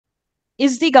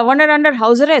Is the governor under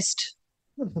house arrest?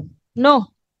 No.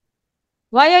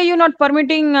 Why are you not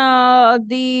permitting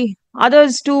the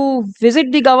others to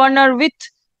visit the governor with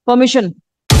permission?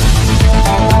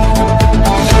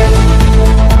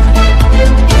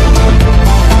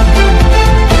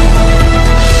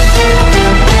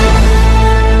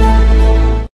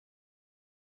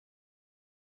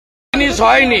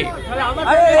 হয়নি।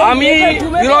 আমি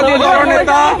বিরোধী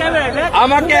দলনেতা,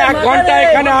 আমাকে 1 ঘন্টা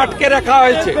এখানে আটকে রাখা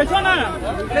হয়েছে।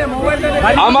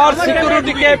 আমার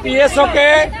সিকিউরিটিকে, পিএসওকে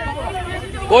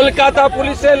কলকাতা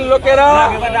পুলিশের লোকেরা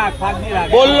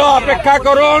বলল অপেক্ষা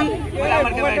করুন,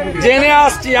 জেনে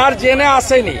আসছি, আর জেনে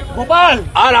আসেনি।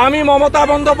 আর আমি মমতা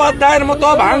বন্দ্যোপাধ্যায়ের মতো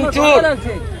ভাঙচুর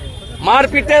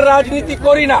মারপিটের রাজনীতি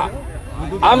করি না।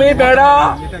 আমি বেড়া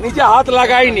নিজে হাত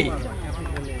লাগাইনি।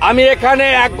 আমি এখানে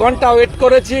 1 ঘন্টা ওয়েট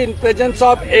করেছি in presence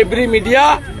of every media.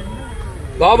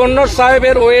 Governor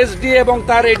সাহেবের ওএসডি এবং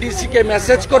তার এডিসি কে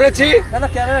মেসেজ করেছি।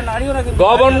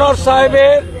 গভর্নর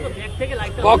সাহেবের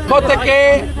পক্ষ থেকে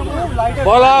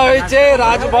বলা হয়েছে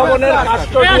রাজভবনের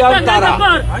কাস্টোডিয়ান তারা,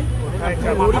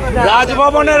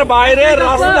 রাজভবনের বাইরের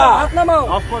রাস্তা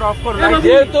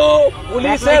যেহেতু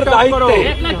পুলিশের দায়িত্বে,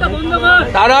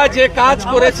 তারা যে কাজ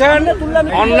করেছেন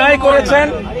অন্যায় করেছেন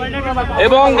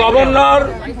এবং গভর্নর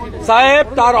সাহেব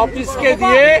তার অফিসকে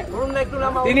দিয়ে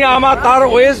তিনি তার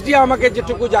ওএসডি আমাকে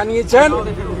যেটুকু জানিয়েছেন,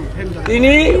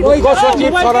 তিনি মুখ্য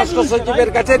সচিব স্বরাষ্ট্র সচিবের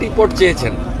কাছে রিপোর্ট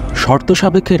চেয়েছেন। শর্ত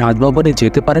সাপেক্ষে রাজভবনে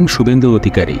যেতে পারেন শুভেন্দু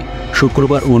অধিকারী।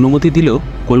 শুক্রবার অনুমতি দিল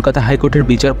কলকাতা হাইকোর্টের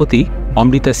বিচারপতি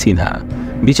অমৃতা সিনহা।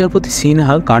 বিচারপতি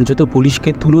সিনহা কার্যত পুলিশকে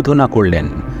তুলোধনা করলেন।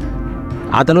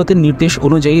 আদালতের নির্দেশ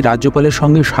অনুযায়ী রাজ্যপালের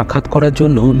সঙ্গে সাক্ষাৎ করার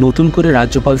জন্য নতুন করে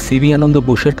রাজ্যপাল সিবি আনন্দ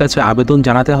বোসের কাছে আবেদন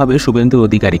জানাতে হবে শুভেন্দু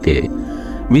অধিকারীকে।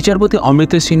 বিচারপতি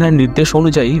অমৃতা সিনহার নির্দেশ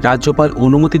অনুযায়ী রাজ্যপাল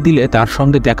অনুমতি দিলে তার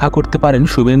সঙ্গে দেখা করতে পারেন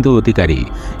শুভেন্দু অধিকারী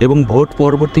এবং ভোট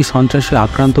পরবর্তী সন্ত্রাসে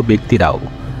আক্রান্ত ব্যক্তিরাও।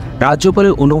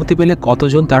 রাজ্যপালের অনুমতি পেলে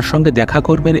কতজন তার সঙ্গে দেখা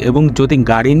করবেন এবং যদি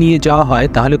গাড়ি নিয়ে যাওয়া হয়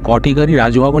তাহলে কটি গাড়ি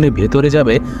রাজভবনের ভেতরে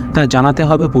যাবে তা জানাতে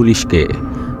হবে পুলিশকে।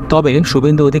 তবে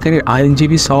শুভেন্দু অধিকারীর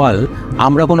আইনজীবী সওয়াল,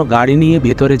 আমরা কোনো গাড়ি নিয়ে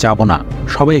ভেতরে যাব না,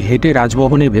 সবাই হেঁটে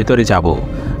রাজভবনের ভেতরে যাব।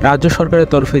 রাজ্য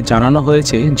সরকারের তরফে জানানো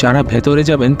হয়েছে যারা ভেতরে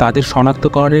যাবেন তাদের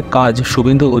শনাক্তকরণের কাজ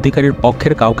শুভেন্দু অধিকারীর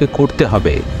পক্ষের কাউকে করতে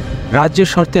হবে। রাজ্যের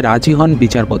শর্তে রাজি হন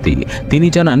বিচারপতি। তিনি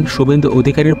জানান শুভেন্দু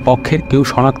অধিকারীর পক্ষের কেউ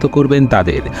শনাক্ত করবেন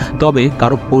তাদের, তবে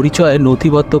কারো পরিচয়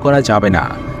নথিবদ্ধ করা যাবে না,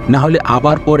 না হলে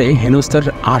আবার পরে হেনস্থার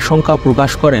আশঙ্কা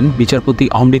প্রকাশ করেন বিচারপতি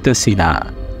Amrita Sinha.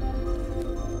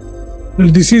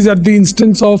 This is at the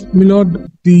instance of Milord,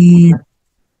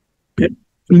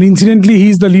 incidentally he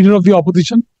is the leader of the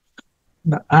opposition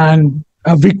and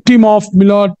a victim of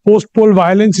Milord post-poll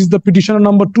violence is the petitioner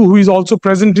number 2 who is also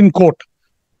present in court.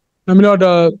 Now, Milord,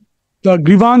 the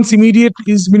grievance immediate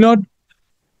is, Milord,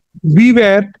 we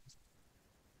were,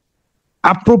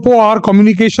 apropos our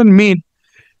communication made,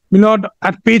 Milord,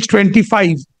 at page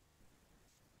 25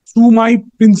 to my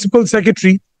principal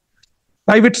secretary,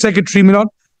 private secretary, Milord,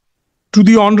 to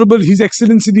the Honorable His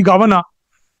Excellency the Governor,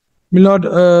 Milord,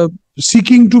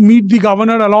 seeking to meet the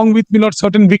Governor along with, Milord,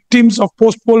 certain victims of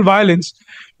post-poll violence.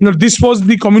 Milord, this was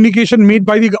the communication made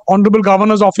by the Honorable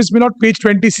Governor's Office, Milord, page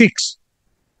 26.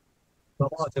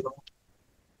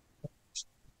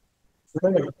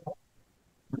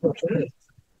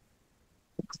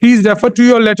 Please refer to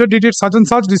your letter dated such and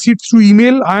such, received through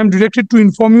email. I am directed to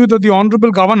inform you that the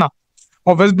Honorable Governor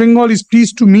of West Bengal is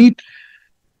pleased to meet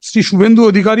Sri Shubhendu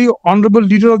Adhikari, Honorable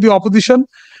Leader of the Opposition,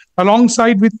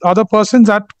 alongside with other persons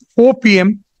at 4 p.m.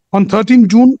 on 13th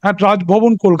June at Raj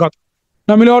Bhavan, Kolkata.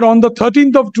 Now, Milord, on the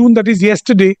 13th of June, that is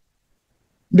yesterday,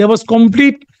 there was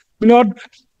complete, Milord,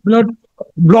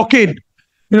 blockade,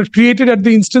 Milord, created at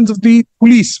the instance of the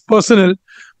police personnel,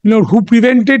 Milord, who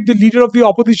prevented the leader of the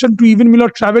opposition to even,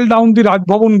 Milord, travel down the Raj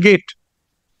Bhavan gate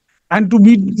and to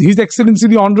meet His Excellency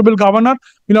the Honorable Governor.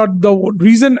 Milord, the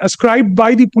reason ascribed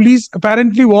by the police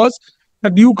apparently was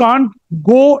that you can't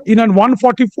go in a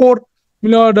 144,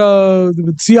 Milord,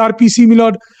 CRPC,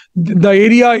 Milord, the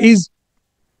area is,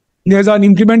 there's an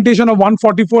implementation of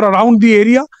 144 around the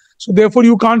area, so therefore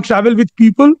you can't travel with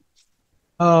people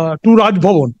to Raj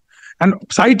Bhavan. And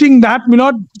citing that,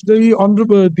 Milord,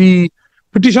 the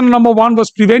petition number 1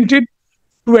 was prevented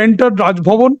to enter Raj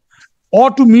Bhavan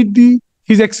or to meet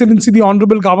His Excellency the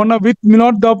Honorable Governor with,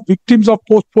 Milord, the victims of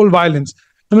post-poll violence.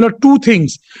 Milord, two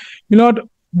things. Milord,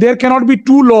 there cannot be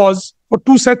two laws for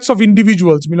two sets of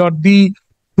individuals. Milord, the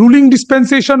ruling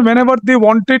dispensation, whenever they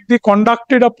wanted, they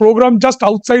conducted a program just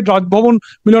outside Raj Bhavan,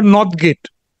 Milord, North Gate.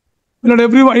 Milord,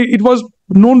 everyone, it was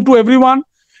known to everyone.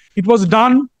 It was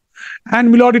done.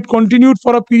 And, Milord, it continued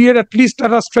for a period, at least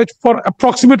at a stretch for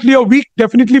approximately a week,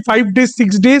 definitely 5 days,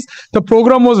 6 days, the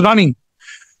program was running.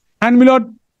 And my lord,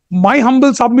 my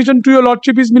humble submission to your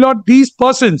lordship is, my lord, these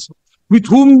persons with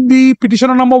whom the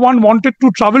petitioner number 1 wanted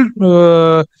to travel,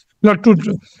 to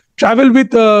travel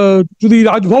with to the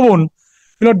Raj Bhavan,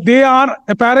 my lord, they are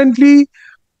apparently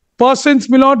persons,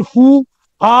 my lord, who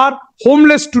are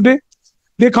homeless today.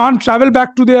 They can't travel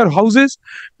back to their houses.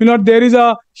 My lord, there is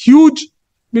a huge,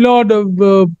 my lord,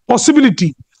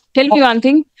 possibility. Tell me one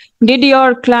thing. Did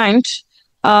your client,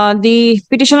 the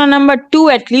petitioner number 2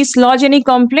 at least, lodge any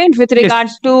complaint with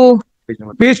regards to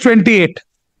Page 28.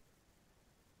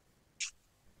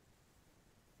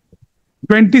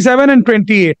 27 and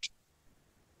 28.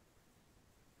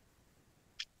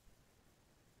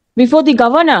 before the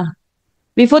governor?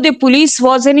 Before the police,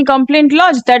 was any complaint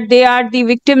lodged that they are the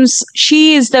victims?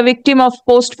 She is the victim of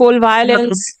post-poll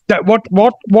violence.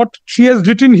 What she has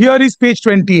written here is page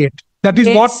 28. That is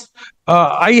Yes. what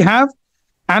I have.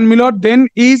 And my lord, then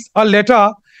is a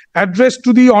letter addressed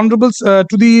to the honorable,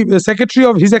 to the Secretary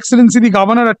of His Excellency the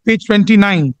Governor at page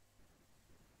 29.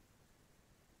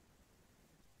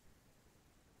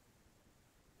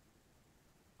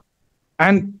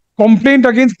 And complaint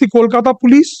against the Kolkata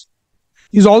police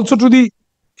is also to the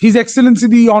His Excellency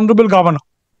the Honorable Governor.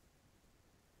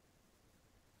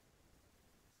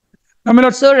 Now, my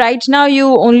lord, So right now you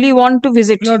only want to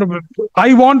visit.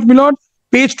 I want, my lord,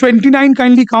 page 29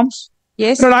 kindly comes.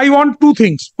 Yes. Sir, I want two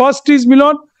things. First is, my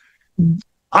lord,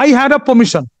 I had a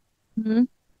permission Mhm.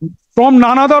 from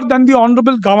none other than the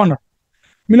Honorable Governor.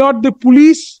 My lord, the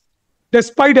police,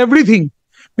 despite everything,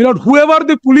 my lord, whoever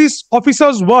the police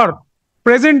officers were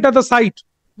present at the site,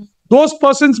 those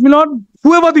persons, my lord,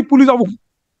 whoever the police,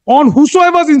 on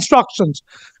whosoever's instructions,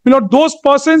 my lord, those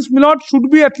persons, my lord, should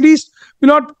be at least, my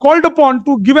lord, called upon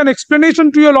to give an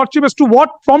explanation to your lordship as to what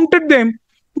prompted them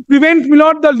to prevent, my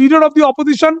lord, the leader of the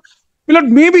opposition. My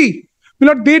lord, maybe, my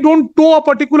lord, they don't toe a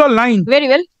particular line. Very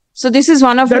well. So this is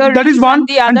one of your That is reasons, one. and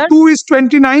the And other. 2 is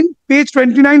 29, page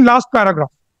 29, last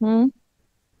paragraph. Hmm.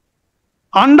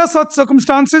 Under such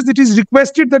circumstances, it is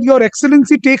requested that Your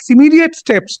Excellency takes immediate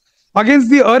steps against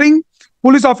the erring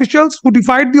police officials who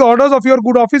defied the orders of your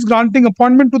good office granting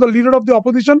appointment to the leader of the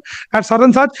opposition at such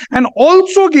and such, and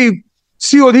also gave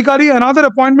C. Odhikari another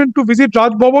appointment to visit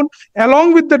Raj Bhavan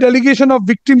along with the delegation of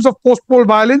victims of post-poll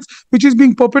violence, which is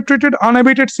being perpetrated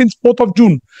unabated since 4th of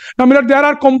June. Now, my lord, there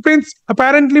are complaints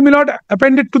apparently, my lord,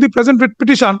 appended to the present writ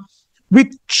petition,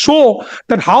 which show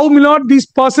that how, my lord, these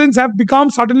persons have become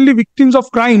suddenly victims of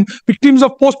crime, victims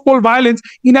of post-poll violence,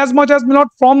 inasmuch as, my lord,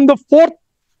 from the 4th,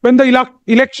 when the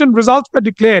election results were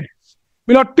declared,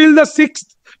 my lord, till the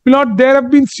 6th, my lord, there have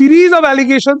been series of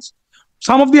allegations.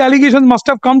 Some of the allegations must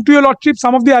have come to your lordship.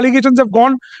 Some of the allegations have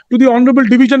gone to the Honorable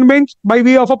Division Bench by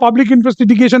way of a public interest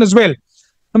litigation as well.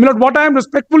 My lord, what I am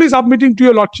respectfully submitting to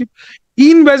your lordship,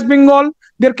 in West Bengal,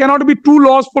 there cannot be two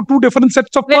laws for two different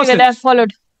sets of Very persons. well, I have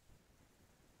followed.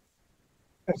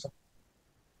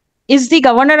 Is the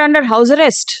governor under house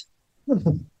arrest?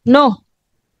 No.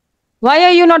 Why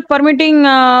are you not permitting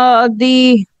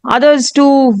the others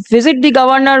to visit the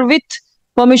governor with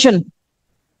permission?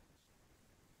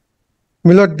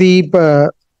 My lord,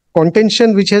 the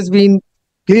contention which has been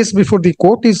placed before the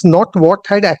court is not what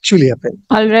had actually happened.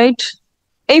 All right.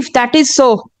 If that is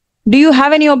so, do you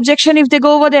have any objection if they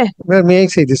go over there? Well, may I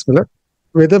say this, my lord?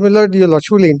 Whether, my lord, your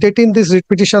lordship will entertain this writ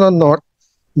petition or not,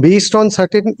 based on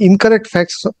certain incorrect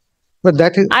facts, but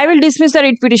that is, I will dismiss the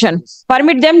writ petition.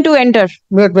 Permit them to enter.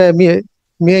 my lord,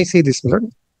 may I say this, my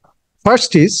lord?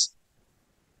 First is,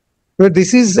 well,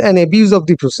 this is an abuse of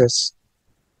the process.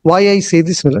 Why I say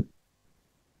this, my lord?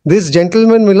 This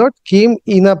gentleman, my lord, came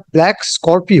in a black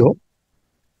Scorpio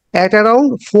at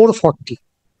around 4:40.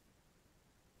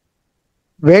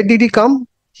 Where did he come?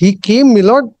 He came, my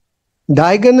lord,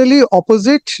 diagonally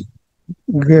opposite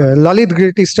Lalit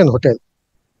Great Eastern Hotel.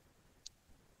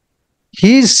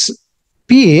 His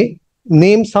PA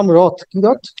named some Roth.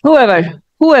 Whoever.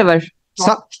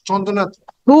 Chandranath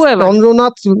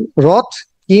Roth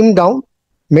came down,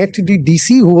 met the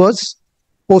DC who was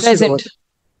posted over. Present.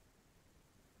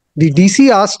 The DC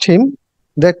asked him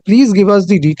that please give us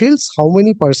the details, how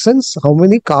many persons, how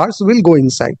many cars will go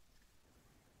inside.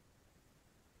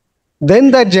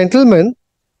 Then that gentleman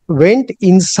went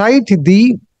inside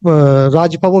the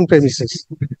Raj Bhavan premises.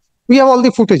 We have all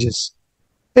the footages.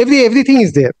 Everything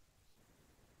is there.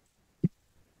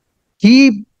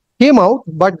 He came out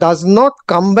but does not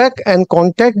come back and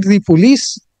contact the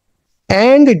police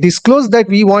and disclose that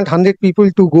we want 100 people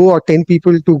to go or 10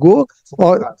 people to go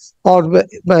or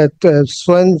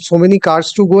so many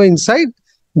cars to go inside.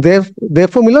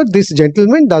 Therefore, my lord, this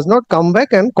gentleman does not come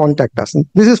back and contact us.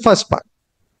 This is first part.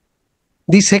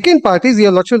 The second part is,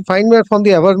 your Lordship will find me from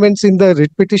the averments in the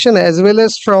writ petition as well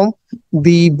as from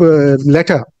the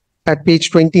letter at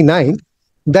page 29,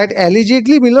 that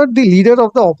allegedly, my lord, the leader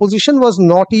of the opposition was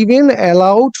not even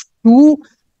allowed to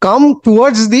come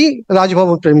towards the Raj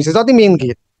Bhavan premises or the main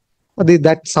gate, or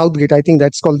that south gate. I think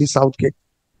that's called the south gate.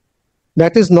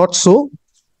 That is not so.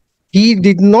 He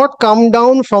did not come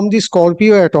down from the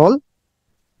Scorpio at all.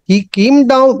 He came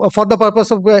down for the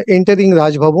purpose of entering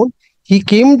Raj Bhavan. He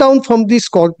came down from the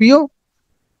Scorpio,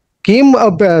 came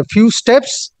a few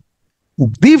steps,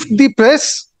 briefed the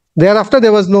press. Thereafter,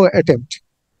 there was no attempt.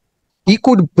 He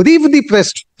could brief the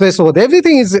press over there.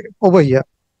 Everything is over here.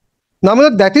 Now, my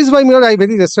lord, that is why, my lord, I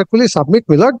very respectfully submit,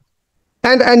 my lord.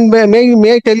 And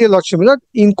may I tell you, Lordship, my lord,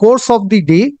 in course of the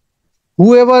day,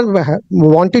 whoever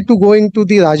wanted to go into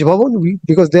the Raj Bhavan,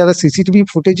 because there are CCTV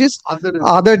footages,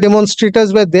 other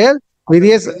demonstrators were there,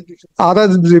 various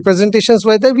other representations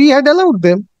were there, we had allowed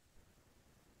them.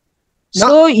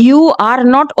 So you are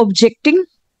not objecting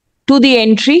to the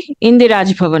entry in the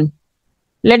Raj Bhavan.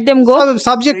 Let them go.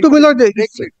 Subject to, my lord,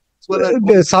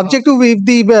 subject to if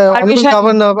the Honorable Permission.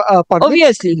 Governor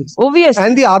permits. Obviously.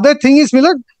 And the other thing is, my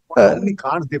lord,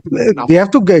 they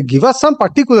have to give us some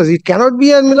particulars. It cannot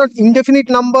be a, my lord, indefinite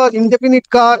number, indefinite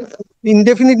car,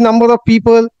 indefinite number of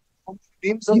people.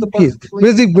 Yes.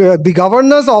 Because the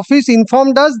governor's office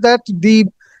informed us that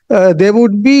there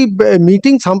would be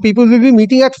meeting. Some people will be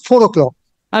meeting at 4 o'clock.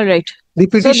 All right. The So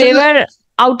petition, they were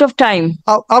out of time.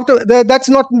 that's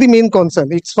not the main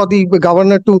concern. It's for the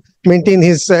governor to maintain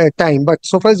his time. But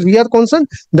so far as we are concerned,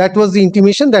 that was the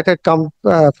intimation that had come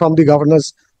from the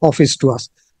governor's office to us.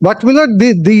 But, my lord,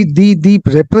 the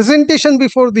representation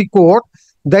before the court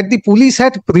that the police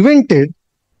had prevented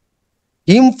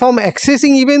him from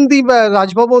accessing even the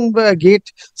Raj Bhavan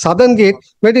gate, southern gate,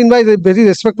 but in my very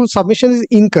respectful submission, is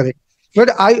incorrect. But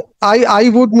I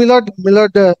would, my lord,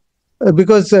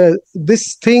 because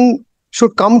this thing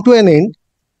should come to an end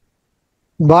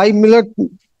by, my lord,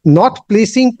 not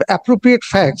placing appropriate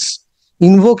facts,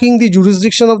 invoking the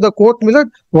jurisdiction of the court, my lord.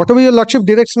 Whatever your lordship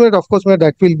directs, my lord, of course, my lord,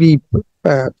 that will be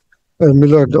my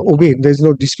lord, obeyed. There is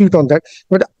no dispute on that.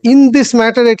 But in this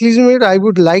matter, at least, my lord, I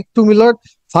would like to, my lord,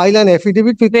 file an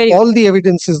affidavit with all the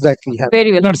evidences that we have.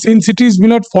 Very well. Since it is, my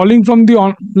lord, falling from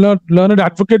the learned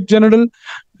Advocate General,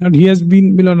 and he has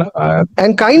been, my lord,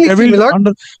 and kindly, my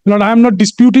lord, I am not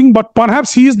disputing, but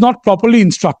perhaps he is not properly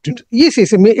instructed. Yes,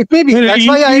 it may be. That's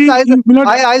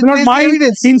why my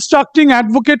instructing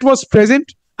advocate was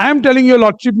present. I am telling your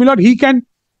lordship, my lord, he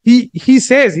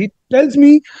tells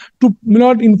me to, my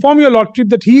lord, inform your lordship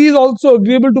that he is also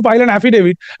agreeable to file an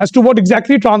affidavit as to what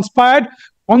exactly transpired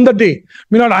on the day.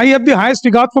 My lord, I have the highest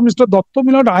regard for Mr. Dotto,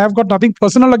 my lord. I have got nothing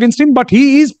personal against him, but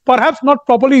he is perhaps not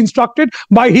properly instructed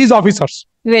by his officers.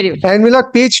 Very well. And, my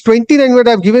lord, page 29, where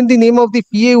I have given the name of the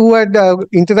PA who had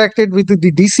interacted with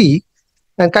the DC.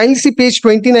 And kindly see page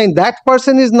 29. That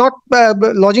person is not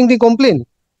lodging the complaint.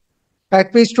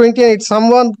 At page 29, it's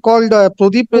someone called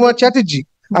Pradeep Kumar Chatterjee.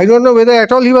 I don't know whether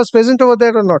at all he was present over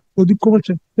there or not. Pradeep Kumar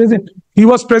present. He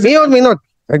was present. May or may not.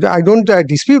 I don't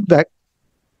dispute that.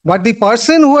 But the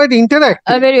person who had interacted.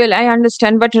 Very well, I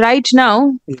understand. But right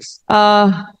now, yes.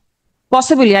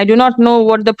 Possibly, I do not know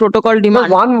what the protocol demands.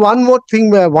 One more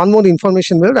thing, one more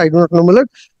information, my lord. I do not know, my lord,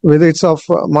 whether it's of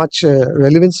much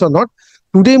relevance or not.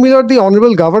 Today, my lord, the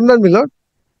Honorable Governor, my lord,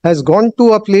 has gone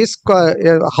to a place,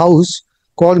 a house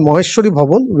called Maheshwari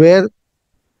Bhavan, where,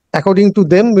 according to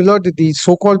them, my lord, the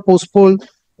so-called post-poll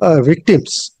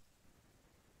victims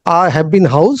have been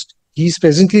housed. He is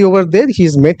presently over there. He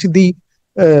has met the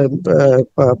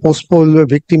post-poll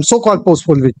victims, so-called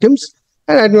post-poll victims.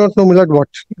 And I do not know, my lord, what.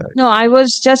 No, I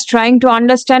was just trying to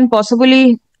understand,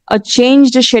 possibly a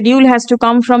changed schedule has to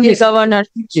come from the governor.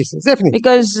 Yes, definitely.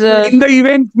 Because in the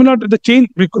event, you know, the change,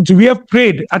 because we have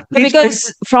prayed.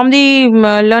 Because from the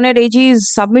learned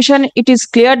AG's submission, it is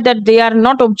clear that they are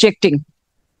not objecting.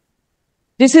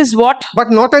 This is what.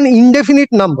 But not an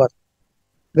indefinite number.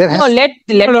 No, let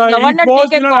governor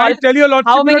take a call. I tell you, Lord,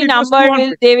 how many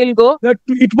numbers they will go? That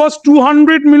it was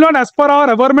 200 million as per our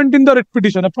averment in the writ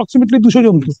petition, approximately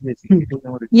 200.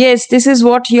 Yes, this is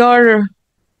what your.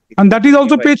 And that is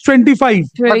also page 25.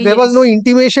 But there was no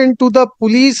intimation to the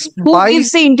police. Who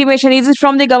gives the intimation? Is it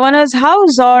from the governor's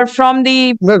house or from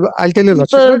the. I'll tell you,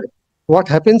 Lord. What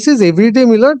happens is every day,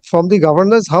 my lord, from the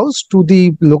governor's house to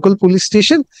the local police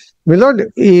station, my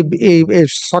lord, a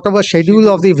sort of a schedule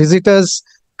of the visitors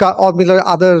or my lord,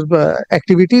 other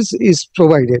activities is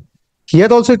provided. Here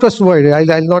also it was provided.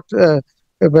 I'll not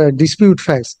dispute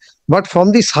facts. But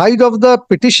from the side of the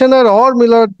petitioner or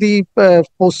Milord, the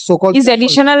so-called Is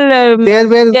additional there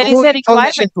were there is no a information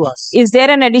requirement. to us. Is there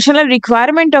an additional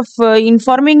requirement of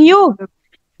informing you?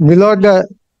 Milord, the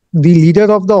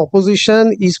leader of the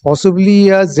opposition is possibly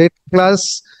a Z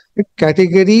class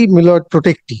category, Milord,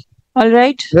 protectee. All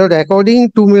right. Milord,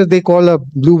 according to Milord, they call a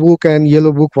blue book and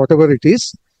yellow book, whatever it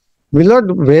is.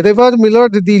 Milord, wherever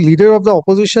Milord, the leader of the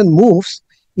opposition moves,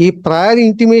 a prior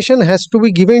intimation has to be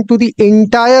given to the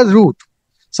entire route.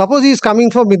 Suppose he is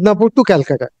coming from Midnapur to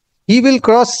Calcutta. He will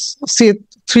cross, say,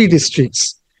 3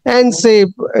 districts and say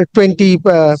 20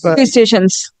 Police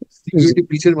stations.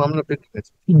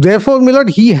 Therefore, Milord,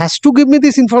 he has to give me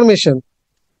this information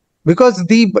because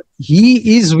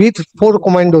he is with 4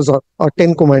 commandos or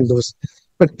 10 commandos.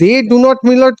 But they do not,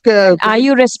 Milord. Are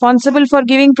you responsible for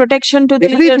giving protection to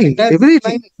the Everything,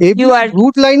 everything, You are-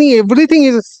 route lining, everything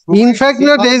is. In fact,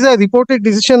 Milord, there is a reported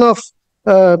decision of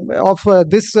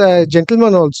this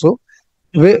gentleman also.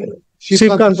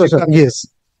 Shivkant Prasad, yes.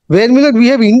 Where, Milord, we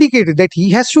have indicated that he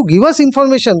has to give us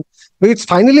information. It's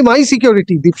finally my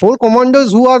security. The 4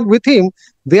 commanders who are with him,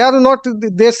 they are not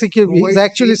their security. He is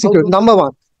actually secure. Number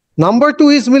 1. Number 2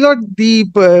 is, Milord,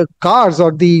 the cars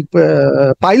or the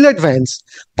pilot vans.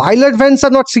 Pilot vans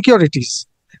are not securities.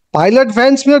 Pilot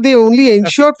vans, Milord, they only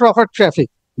ensure proper traffic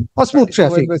or smooth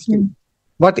traffic.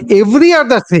 But every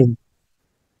other thing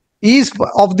is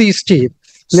of the state.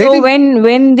 So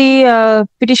when the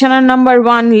petitioner number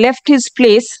 1 left his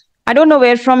place, I don't know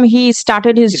where from he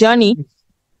started his journey.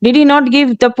 Did he not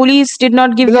give, the police did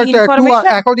not give the information?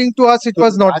 According to us, it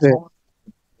was not there.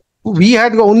 We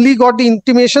had only got the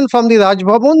intimation from the Raj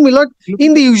Bhavan, Milord,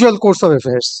 in the usual course of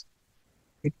affairs.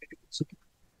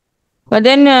 But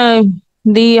then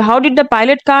how did the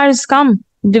pilot cars come?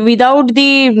 Without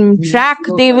the track,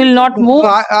 they will not move.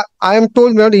 I am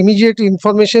told, Milord, immediate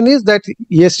information is that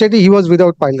yesterday he was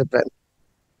without pilot van.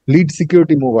 Lead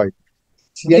security mobile.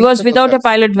 He was without a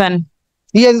pilot van.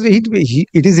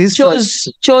 It is his choice.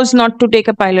 Chose not to take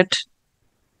a pilot.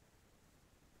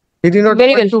 He did not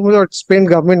Very want to, Milord, spend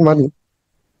government money.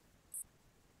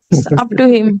 It's up to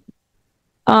him.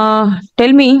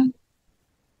 Tell me,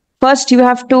 first you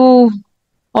have to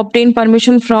obtain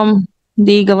permission from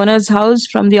the governor's house,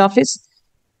 from the office,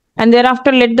 and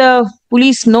thereafter let the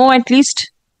police know at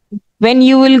least when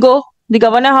you will go. The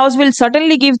governor house will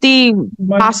certainly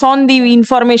pass on the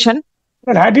information.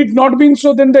 But had it not been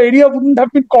so, then the area wouldn't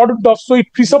have been cordoned off. So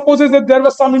it presupposes that there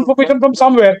was some information from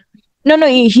somewhere. No,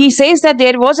 he says that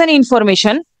there was an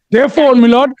information. Therefore,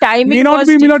 Milord, may not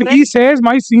be, Milord. He says,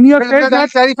 my senior says that. I'll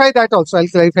clarify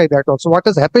that also. What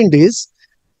has happened is,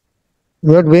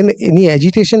 Milord, when any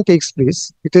agitation takes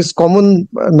place, it is common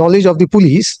knowledge of the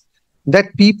police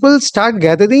that people start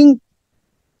gathering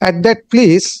at that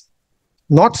place,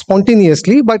 not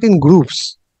spontaneously, but in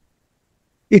groups.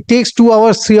 It takes 2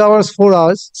 hours, 3 hours, 4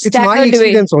 hours. It's my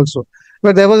experience also.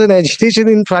 But there was an agitation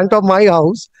in front of my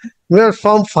house where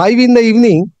from 5 in the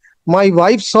evening, my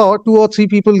wife saw 2 or 3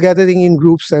 people gathering in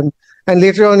groups, and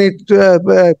later on it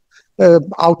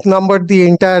outnumbered the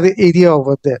entire area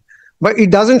over there. But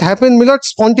it doesn't happen, Milord,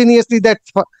 spontaneously that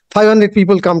 500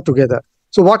 people come together.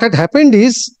 So what had happened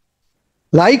is,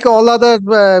 like all other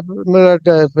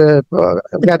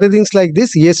gatherings like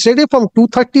this, yesterday from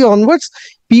 2:30 onwards,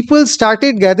 people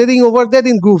started gathering over there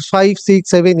in groups, 5, 6,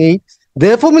 7, 8.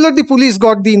 Therefore, Milord, the police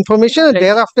got the information, and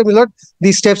thereafter, Milord,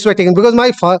 these steps were taken. Because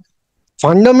my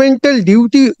fundamental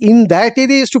duty in that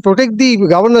area is to protect the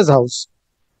governor's house.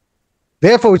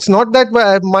 Therefore, it's not that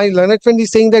my learned friend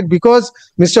is saying that because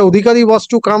Mr. Udhikari was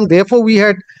to come, therefore we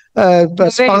had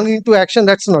sprung into action.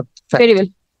 That's not fact. Very well.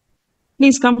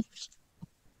 Please come.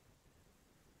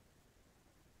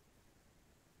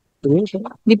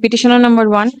 The petitioner number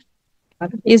 1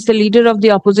 is the leader of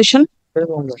the opposition,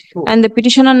 and the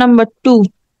petitioner number 2.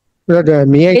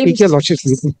 May I take your lordship's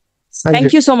leave?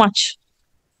 Thank you so much.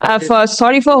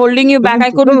 Sorry for holding you back. I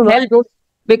couldn't help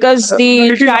because the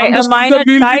minor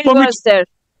child was there.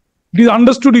 It is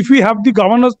understood if we have the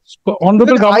governor's,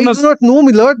 honorable governor's. I do not know,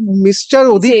 Milord.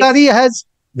 Mr. Udhikari has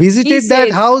visited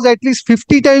that house at least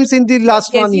 50 times in the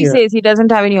last 1 year. He says he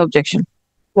doesn't have any objection.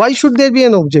 Why should there be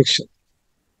an objection?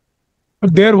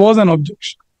 There was an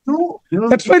objection. No,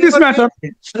 that's why this matter.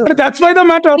 That's why the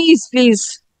matter.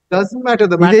 Please. Doesn't matter.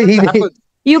 The matter happened.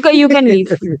 You can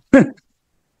leave.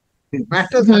 It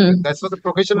matters. That's for the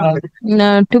professional.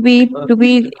 To be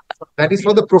That is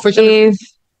for the professional.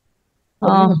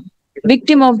 A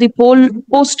victim of the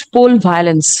post-poll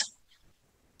violence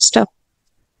stuff.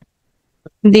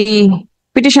 The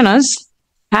petitioners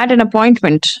had an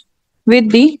appointment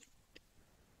with the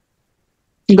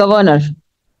governor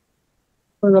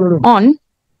on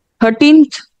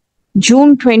 13th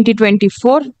June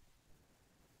 2024.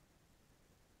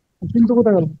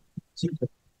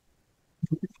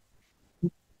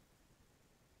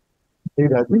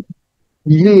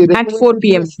 At 4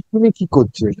 p.m.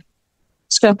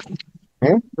 Stop.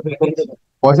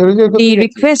 The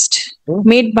request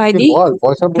made by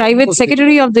the private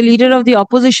secretary of the leader of the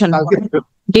opposition,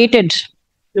 dated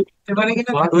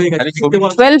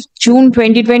 12th June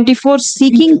 2024,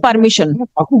 seeking permission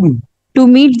to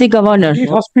meet the governor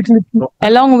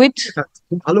along with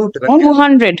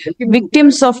 200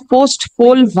 victims of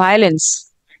post-poll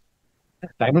violence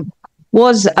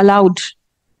was allowed.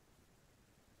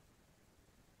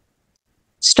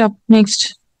 Stop.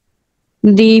 Next.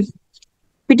 The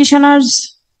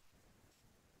petitioners,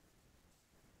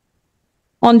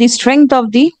 on the strength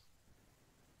of the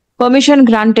permission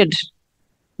granted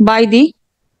by the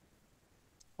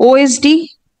OSD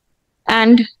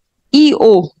and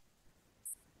EO,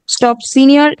 stop,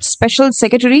 Senior Special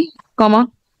Secretary,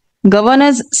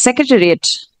 Governor's Secretariat,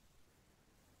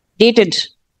 dated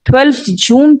 12th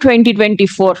June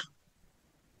 2024,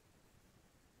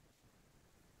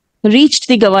 reached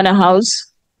the Governor House,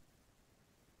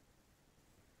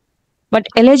 but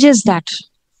alleges that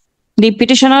the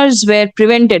petitioners were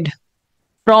prevented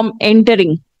from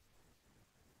entering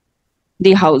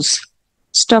the house.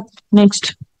 Stop.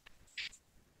 Next.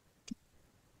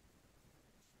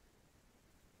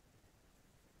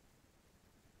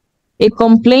 A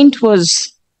complaint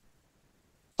was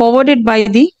forwarded by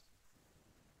the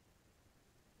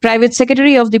private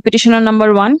secretary of the petitioner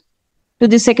number 1 to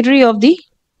the secretary of the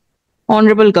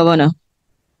Honorable Governor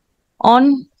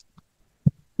on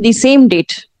the same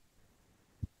date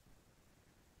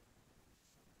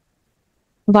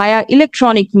via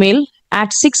electronic mail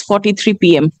at 6:43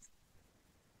 p.m.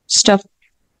 Stop.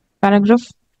 Paragraph.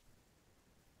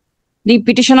 The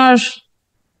petitioners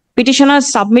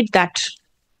submit that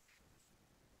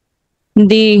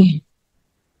the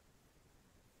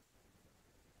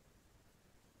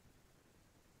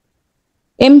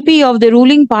MP of the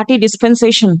ruling party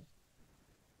dispensation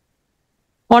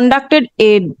conducted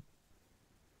a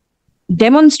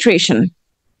demonstration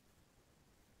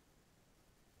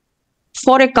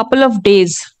for a couple of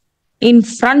days in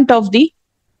front of the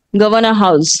Governor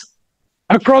House.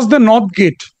 Across the north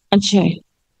gate. Achha.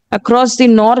 Across the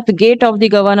north gate of the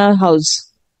Governor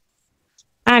House.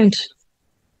 And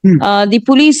the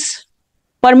police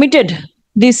permitted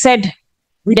the said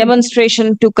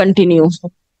demonstration to continue.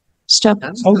 Stop.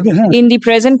 In the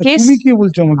present case,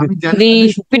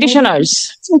 the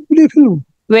petitioners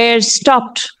were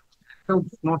stopped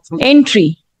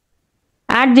entry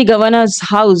at the governor's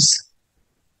house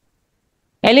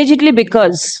allegedly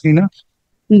because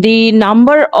the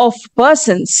number of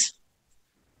persons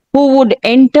who would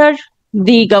enter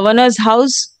the governor's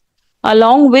house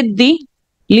along with the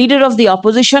leader of the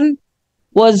opposition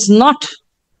was not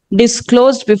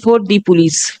disclosed before the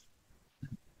police.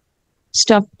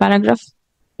 Stop. Paragraph.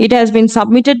 It has been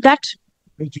submitted that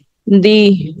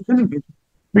the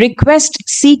request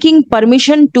seeking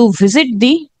permission to visit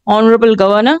the Honorable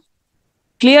Governor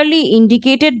clearly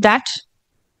indicated that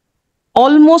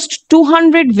almost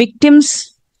 200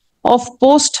 victims of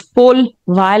post-poll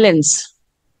violence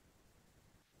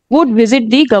would visit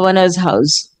the governor's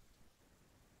house,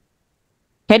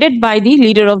 headed by the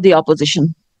leader of the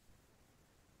opposition.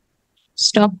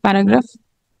 Stop. Paragraph.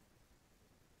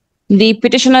 The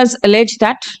petitioners allege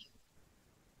that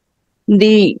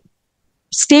the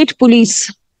state police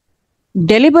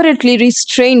deliberately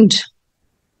restrained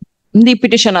the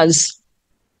petitioners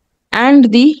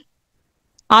and the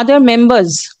other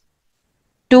members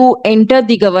to enter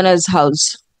the governor's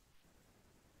house.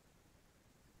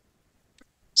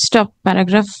 Stop.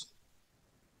 Paragraph.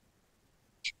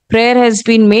 Prayer has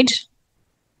been made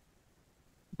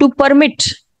to permit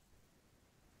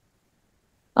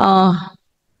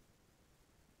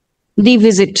the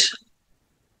visit,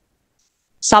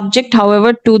 subject,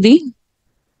 however, to the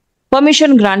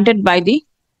permission granted by the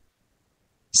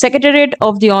Secretariat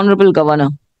of the Honorable Governor.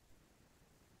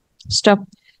 Stop.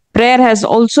 Prayer has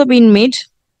also been made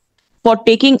for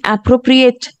taking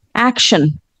appropriate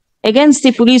action against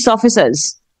the police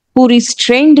officers who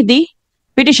restrained the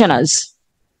petitioners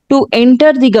to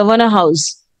enter the Governor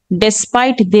House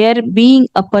despite there being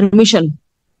a permission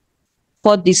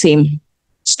for the same.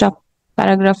 Stop.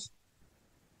 Paragraph.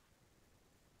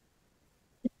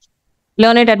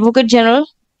 Learned Advocate General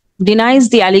denies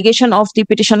the allegation of the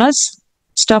petitioners.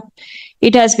 Stop.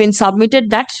 It has been submitted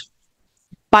that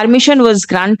permission was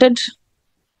granted.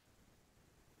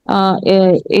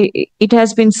 It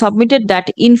has been submitted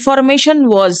that information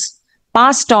was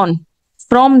passed on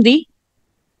from the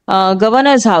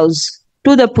governor's house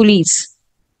to the police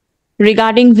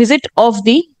regarding visit of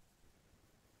the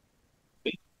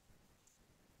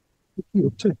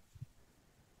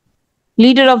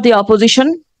leader of the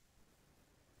opposition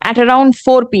at around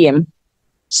 4 p.m.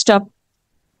 Stop.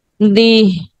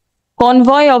 The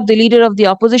convoy of the leader of the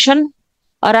opposition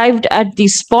arrived at the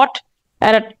spot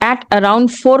at around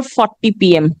 4:40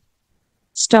 p.m.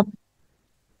 Stop.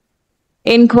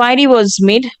 Inquiry was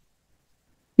made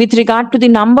with regard to the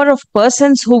number of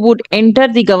persons who would enter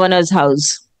the governor's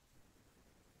house.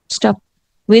 Stop.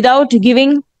 Without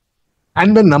giving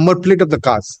And the number plate of the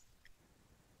cars.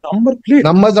 Number plate.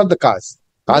 Numbers of the cars.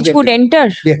 Are which they- would enter.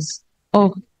 Yes.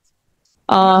 Oh.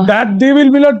 That they will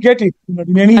not get it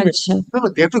in any way. Acha. No,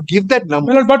 they have to give that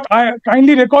number. Well, but I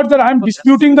kindly record that I am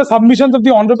disputing the submissions of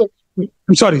the honorable.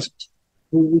 I'm sorry.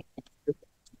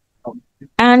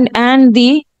 And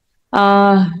the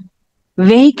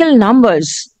vehicle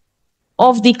numbers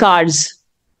of the cars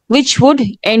which would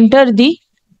enter the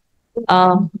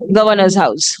governor's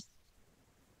house.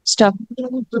 Stop.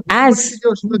 As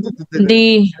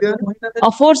the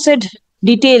aforesaid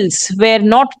details were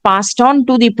not passed on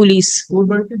to the police,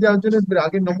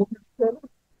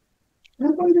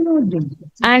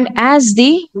 and as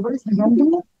the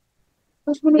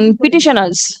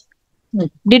petitioners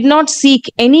did not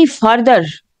seek any further,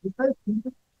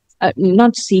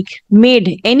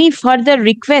 made any further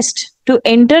request to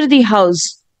enter the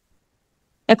house,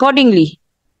 accordingly,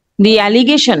 the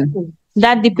allegation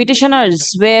that the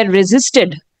petitioners were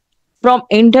resisted from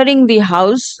entering the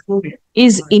house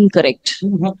is incorrect.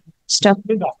 Stop.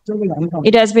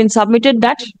 It has been submitted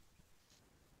that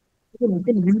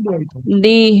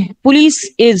the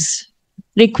police is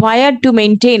required to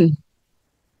maintain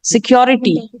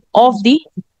security of the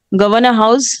governor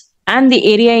house and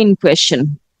the area in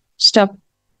question. Stop.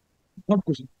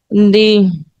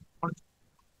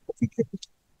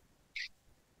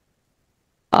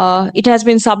 It has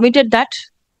been submitted that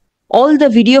all the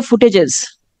video footages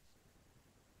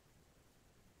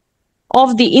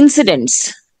of the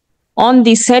incidents on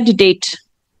the said date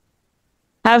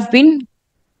have been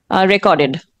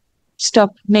recorded.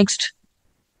 Stop. Next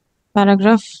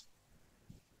paragraph.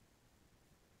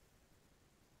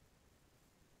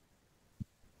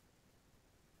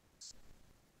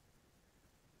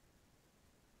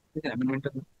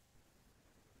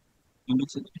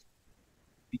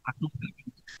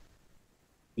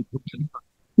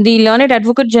 The learned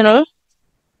Advocate General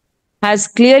has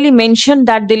clearly mentioned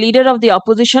that the leader of the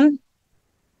opposition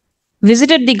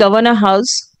visited the governor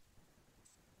house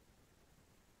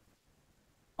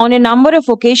on a number of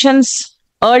occasions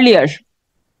earlier,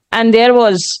 and there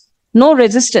was no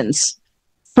resistance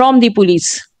from the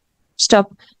police.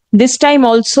 Stop. This time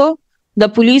also, the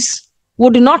police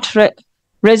would not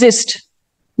resist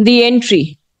the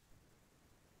entry,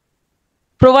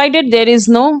 provided there is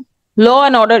no law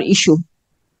and order issue.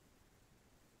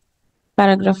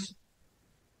 Paragraph.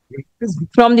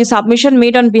 From the submission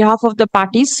made on behalf of the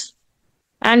parties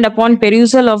and upon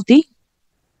perusal of the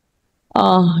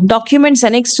documents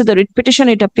annexed to the writ petition,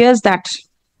 it appears that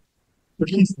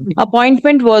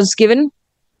appointment was given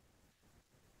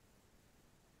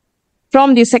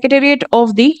from the Secretariat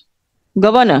of the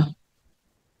Governor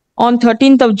on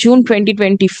 13th of June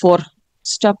 2024.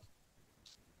 Stop.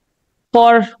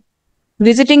 For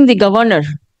visiting the governor,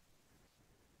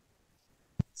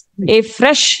 a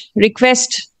fresh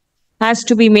request has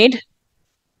to be made,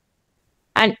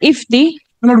 and if the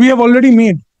No, we have already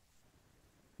made.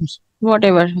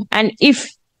 whatever, and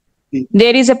if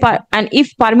there is and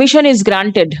if permission is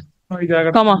granted,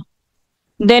 comma,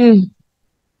 then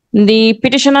the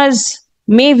petitioners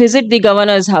may visit the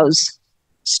governor's house.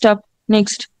 Stop.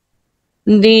 Next.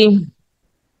 The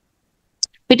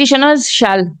petitioners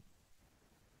shall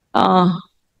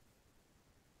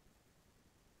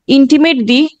intimate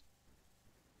the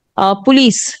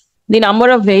police the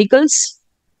number of vehicles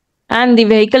and the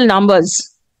vehicle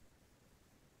numbers,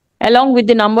 along with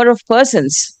the number of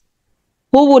persons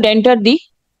who would enter the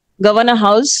governor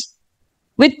house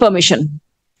with permission.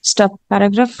 Stop.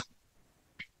 Paragraph.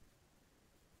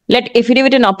 Let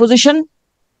affidavit in opposition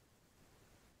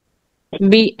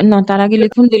be Taragi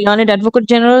Likhun, the learned Advocate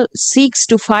General seeks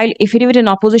to file affidavit in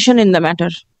opposition in the matter.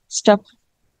 Stop.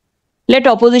 Let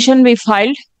opposition be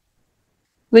filed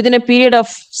within a period of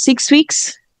 6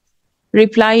 weeks.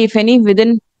 Reply, if any,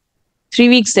 within 3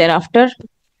 weeks thereafter.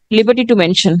 Liberty to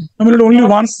mention. I mean, only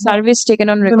one. Service taken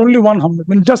on record. Only one. I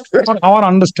mean, just for our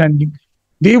understanding,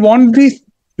 they want the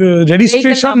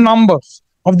registration numbers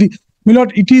of the.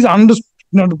 Milord, it is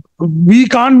we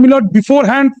can't, Milord,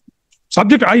 beforehand.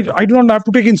 Subject, I do not have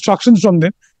to take instructions from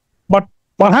them, but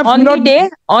Perhaps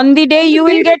on the day you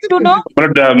will get to know.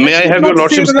 But may I have your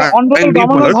lordship's the Honorable kind leave,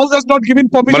 Governor's Malad? House has not given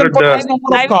permission Malad, for this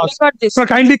number I of will cars. record this. Sir,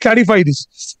 kindly clarify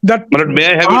this. That Malad, may I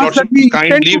have your cars that lordship's we kind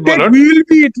intend to leave, take,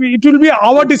 Malad? it will be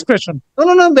our discretion. No,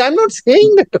 I'm not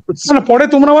saying that. না, পরে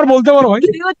তোমরা আবার বলতে পারো ভাই।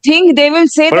 Do you think they will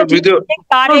say But that you with your- take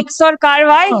car X or car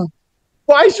Y?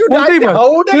 Why should I? Multiple. How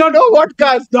would I Milord, know what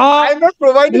cars? I'm not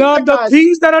providing Milord, the the cars.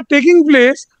 things that are taking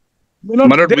place.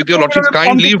 Malad, with your lordship's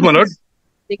kind leave, Malad.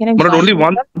 Malad, only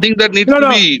one thing that needs to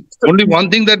be, only one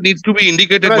thing that needs to be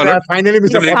indicated, Malad. Finally,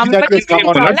 Mr. Somebody Bhattacharya has come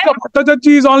on. Malad. Mr.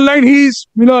 Bhattacharya is online. He's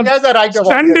He has a right of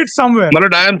send it somewhere.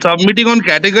 Malad, I am submitting on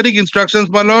categoric instructions,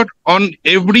 Malad, on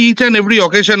each and every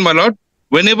occasion, Malad.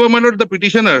 Whenever, Malad, the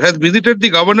petitioner has visited the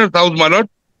governor's house, Malad,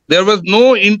 there was no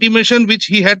intimation which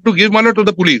he had to give, Malad, to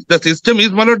the police. The system is,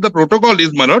 Malad, the protocol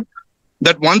is, Malad,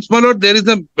 that once, Malad, there is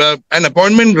an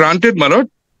appointment granted, Malad,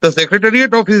 the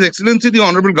Secretariat of His Excellency, the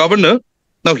Honorable Governor,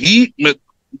 now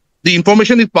the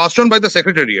information is passed on by the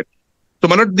Secretariat. So,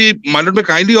 Malad may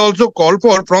kindly also call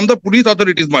for from the police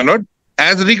authorities, Malad,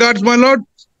 as regards, Malad,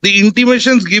 the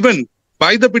intimations given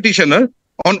by the petitioner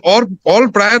on all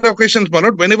prior occasions,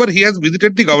 Malad, whenever he has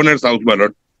visited the governor's house,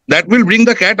 Malad. That will bring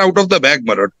the cat out of the bag,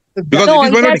 Malad. Because No, it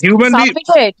is, it Malad, has been humanly...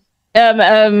 submitted.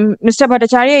 Mr.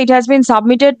 Bhattacharya, it has been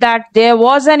submitted that there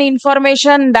was an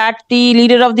information that the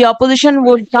leader of the opposition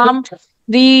would come.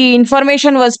 The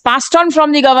information was passed on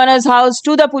from the governor's house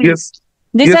to the police.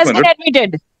 This Yes, has my been lord.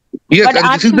 admitted. Yes, But and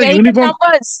are this is the the vehicle uniform...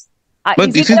 numbers? But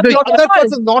Is this it is the the- protocol? Other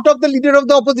person, not of the leader of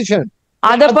the opposition.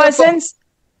 Other persons,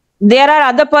 there are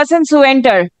other persons who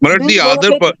enter. Malad, the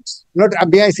other... Not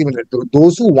may I say,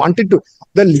 those who wanted to.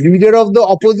 The leader of the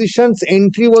opposition's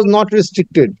entry was not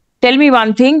restricted. Tell me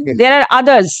one thing, Yes. there are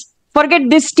others. Forget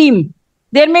this team.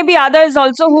 There may be others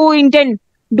also who intend.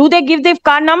 Do they give the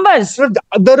car numbers? So the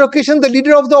other occasion, the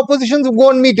leader of the opposition will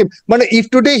go and meet him. But if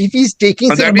today if he is taking,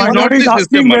 But that say, is My not lord is the asking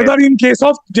system, my whether in case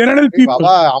of general people.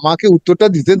 Baba, আমাকে উত্তরটা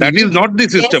দিতে That দিন। is not the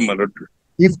system, Malad.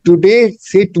 If today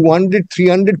say 200,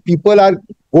 300 people are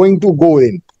going to go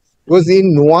in, because in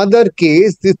no other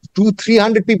case, this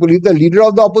 200-300 people, if the leader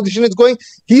of the opposition is going,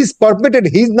 he is permitted.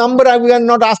 His number we are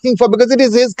not asking for because it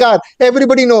is his car.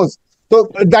 Everybody knows. So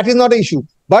that is not an issue.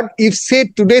 But if say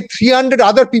today 300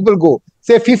 other people go,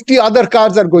 say 50 other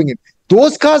cars are going in,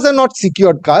 those cars are not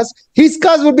secured cars. His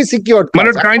cars would be secured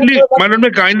cars. Malad,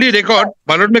 may kindly record,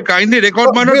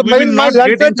 Malad, we will not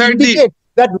get inside the...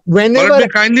 that whenever Malad, may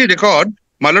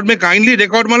kindly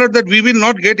record, Malad, that we will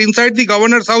not get inside the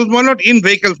governor's house, Malad, in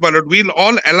vehicles, Malad. We'll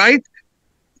all alight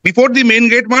before the main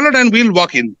gate, Malad, and we'll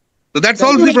walk in. So that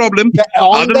solves the problem.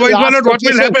 On the Otherwise, last Malad, what will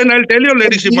occasion- happen? I'll tell your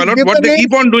ladyship, Malad, Give what the they names.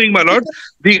 keep on doing, Malad.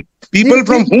 The people Give-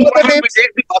 from give whom the Malad, we names.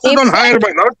 take the buses on hire,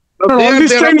 Malad. All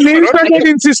this time names are not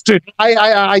insisted.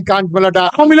 I can't, Malad.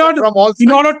 Now, my lord, From all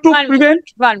in order to One prevent,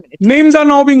 minute. 1 minute. names are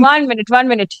now being 1 minute. 1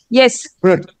 minute. Yes.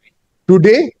 But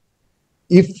today,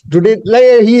 if today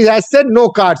like he has said no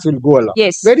cars will go along.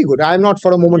 Yes. Very good. I am not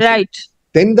for a moment. Right.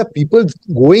 Then the people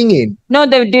going in. No,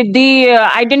 the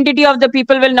identity of the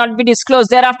people will not be disclosed.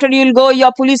 Thereafter, you'll go,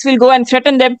 your police will go and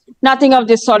threaten them. Nothing of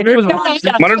this sort.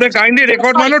 Malad, may kindly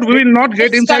record, Malad, we will not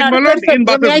get This inside, cannot- Malad, in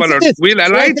buses, May I say Malad. this? We'll May I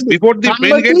alight say this? before the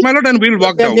main Somebody- gate, Malad, and we'll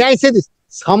walk down. May I say this?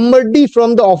 Somebody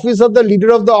from the office of the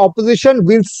leader of the opposition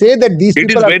will say that these It is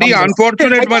people are very coming.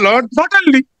 unfortunate, my lord.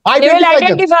 certainly, They will Identify them.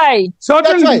 identify. That's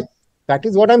certainly. why. That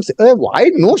is what I'm saying.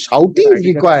 Why no shouting is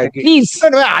required? Please.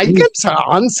 No, I can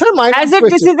answer my As if this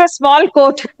question. is a small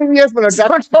court. Yes, Malad.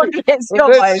 That's Don't raise your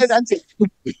voice.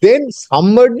 Then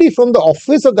somebody from the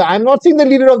office of the, I'm not saying the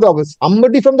leader of the office,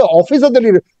 somebody from the office of the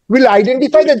leader will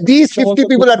identify that these 50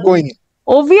 people are going in.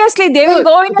 Obviously, they will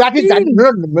go in. That is,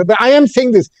 but I am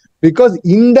saying this because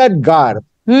in that garb,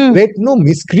 let no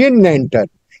miscreant enter.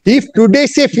 If today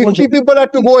say 50 people are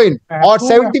to go in or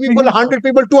 70 people, 100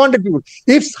 people, 200 people,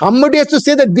 if somebody has to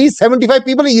say that these 75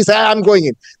 people, yes, I am going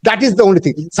in. That is the only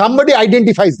thing. Somebody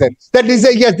identifies them. That is,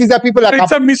 yes, these are people. Are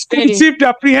It's a misconceived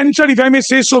apprehension, if I may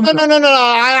say so. No.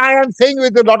 I am saying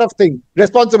with a lot of things.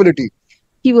 Responsibility.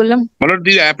 কি বললাম? Malad,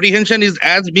 the apprehension is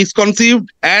as misconceived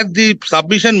as the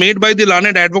submission made by the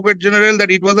learned Advocate General that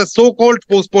it was a so-called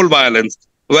post-poll violence.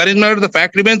 Wherein, Malad, the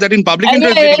fact remains that in public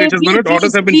interest regulations, Malad,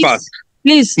 orders have been passed.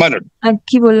 Please. Malad.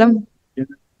 কি বললাম?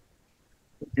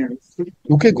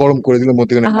 ওকে গরম করে দিল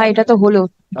মধ্যখানে হ্যাঁ, এটা তো হলো।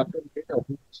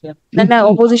 না,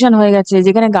 অপোজিশন হয়ে গেছে।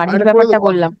 যেখানে গাড়ির ব্যাপারটা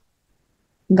বললাম।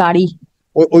 গাড়ি।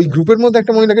 ওই গ্রুপের মধ্যে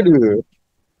একটা মহিলাকে ঢুকে দেবে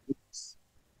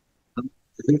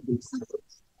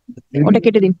ওটা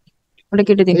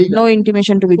কেটে দিন। No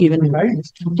intimation two be given.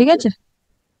 ঠিক আছে?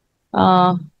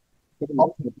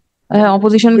 হ্যাঁ,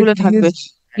 অপোজিশন গুলো থাকবে।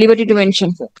 Liberty two mention.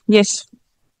 Yes.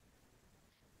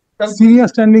 Senior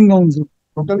standing counsel.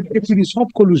 total activities of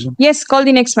collusion. Yes, call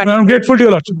the next matter. I'm grateful to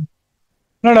your lordship.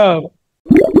 Not